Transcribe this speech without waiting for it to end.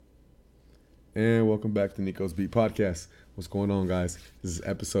And welcome back to Nico's Beat Podcast. What's going on, guys? This is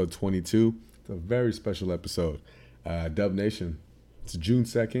episode 22. It's a very special episode. Dub Nation. It's June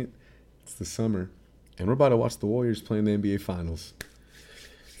 2nd. It's the summer. And we're about to watch the Warriors play in the NBA Finals.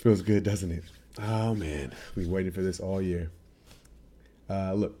 Feels good, doesn't it? Oh, man. We've been waiting for this all year.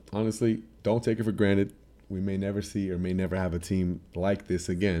 Look, honestly, don't take it for granted. We may never see or may never have a team like this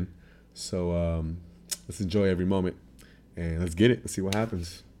again. So let's enjoy every moment. And let's get it. Let's see what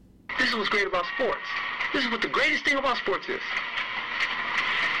happens. This is what's great about sports. This is what the greatest thing about sports is.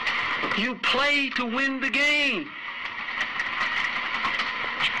 You play to win the game.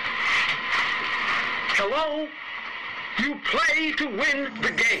 Hello? You play to win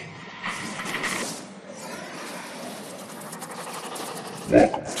the game.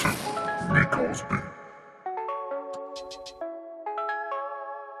 Welcome to Nico's Beat.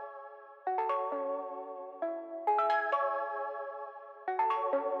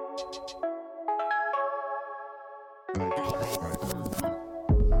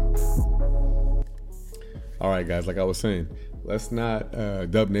 All right, guys, like I was saying, let's not,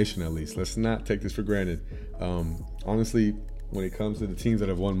 Dub Nation at least, let's not take this for granted. Honestly, when it comes to the teams that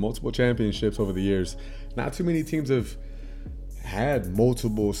have won multiple championships over the years, not too many teams have had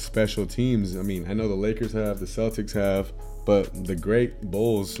multiple special teams. I mean, I know the Lakers have, the Celtics have, but the great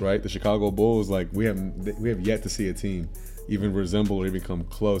Bulls, right, the Chicago Bulls, like we have yet to see a team even resemble or even come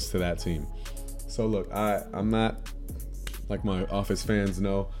close to that team. So look, I'm not, like my Office fans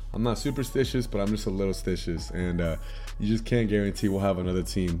know, I'm not superstitious, but I'm just a little stitious. And you just can't guarantee we'll have another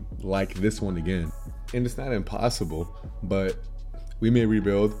team like this one again. And it's not impossible, but we may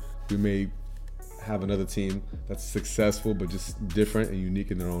rebuild. We may have another team that's successful, but just different and unique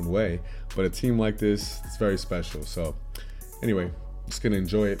in their own way. But a team like this, it's very special. So anyway, just going to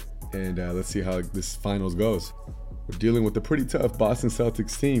enjoy it. And let's see how this finals goes. We're dealing with a pretty tough Boston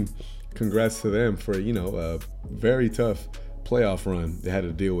Celtics team. Congrats to them for, a very tough playoff run. They had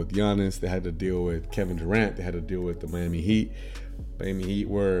to deal with Giannis. They had to deal with Kevin Durant. They had to deal with the Miami Heat. Miami Heat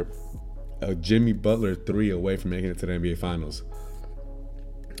were a Jimmy Butler 3 away from making it to the NBA Finals.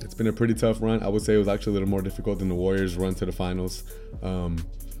 It's been a pretty tough run. I would say it was actually a little more difficult than the Warriors' run to the finals.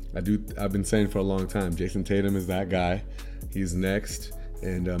 I've been saying for a long time, Jason Tatum is that guy. He's next.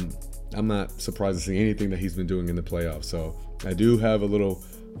 And I'm not surprised to see anything that he's been doing in the playoffs. So I do have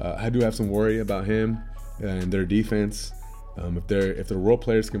some worry about him and their defense. If the role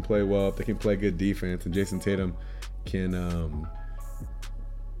players can play well, if they can play good defense, and Jason Tatum can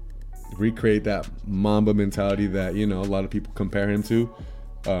recreate that Mamba mentality that a lot of people compare him to,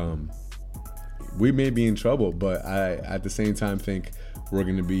 we may be in trouble. But I, at the same time, think we're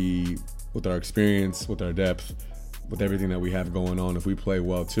going to be, with our experience, with our depth, with everything that we have going on, if we play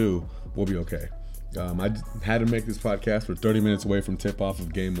well too, we'll be okay. I had to make this podcast. We're 30 minutes away from tip-off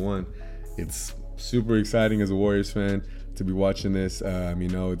of Game 1. It's super exciting as a Warriors fan to be watching this.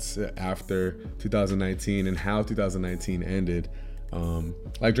 It's after 2019 and how 2019 ended.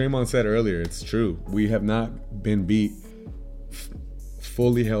 Like Draymond said earlier, it's true. We have not been beat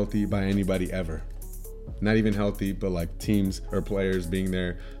fully healthy by anybody ever. Not even healthy, but like teams or players being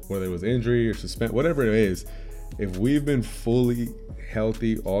there, whether it was injury or suspend, whatever it is. If we've been fully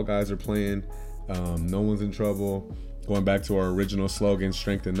healthy, all guys are playing, no one's in trouble. Going back to our original slogan,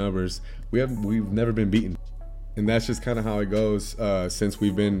 strength in numbers, we've never been beaten. And that's just kind of how it goes since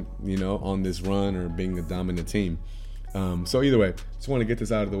we've been, on this run or being a dominant team. So either way, just want to get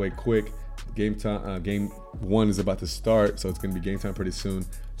this out of the way quick. Game 1 is about to start, so it's going to be game time pretty soon.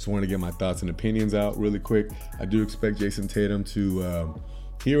 Just want to get my thoughts and opinions out really quick. I do expect Jason Tatum to,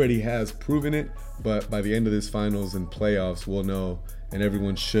 he already has proven it, but by the end of this finals and playoffs, we'll know, and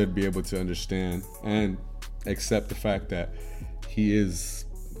everyone should be able to understand and accept the fact that he is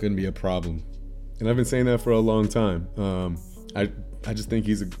going to be a problem. And I've been saying that for a long time. I just think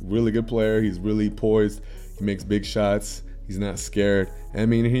he's a really good player. He's really poised. He makes big shots. He's not scared. I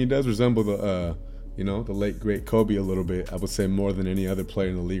mean, he does resemble the late great Kobe a little bit. I would say more than any other player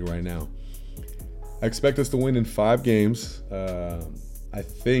in the league right now. I expect us to win in 5 games. I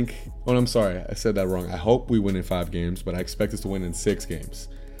said that wrong. I hope we win in 5 games, but I expect us to win in 6 games.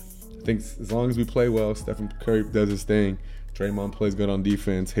 I think as long as we play well, Stephen Curry does his thing, Draymond plays good on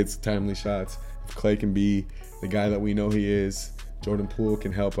defense, hits timely shots. If Klay can be the guy that we know he is, Jordan Poole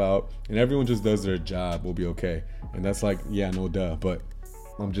can help out, and everyone just does their job, we'll be okay. And that's like, yeah, no duh. But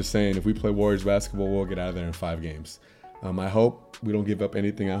I'm just saying, if we play Warriors basketball, we'll get out of there in 5 games. I hope we don't give up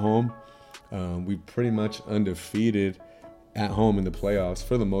anything at home. We're pretty much undefeated at home in the playoffs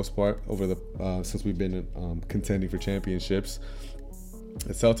for the most part over the since we've been contending for championships.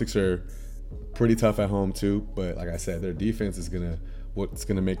 The Celtics are pretty tough at home too, but like I said, their defense is gonna what's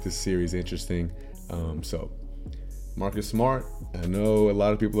going to make this series interesting. So Marcus Smart, I know a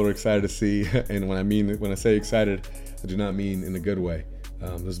lot of people are excited to see, and when I say excited, I do not mean in a good way.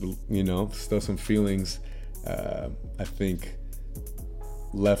 There's still some feelings I think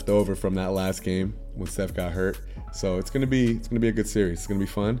left over from that last game when Steph got hurt. So it's gonna be a good series. It's gonna be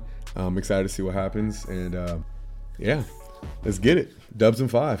fun. I'm excited to see what happens, and yeah, let's get it. Dubs in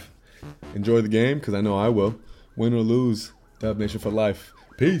 5. Enjoy the game, because I know I will. Win or lose, Dub Nation for life.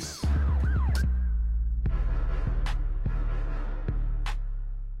 Peace.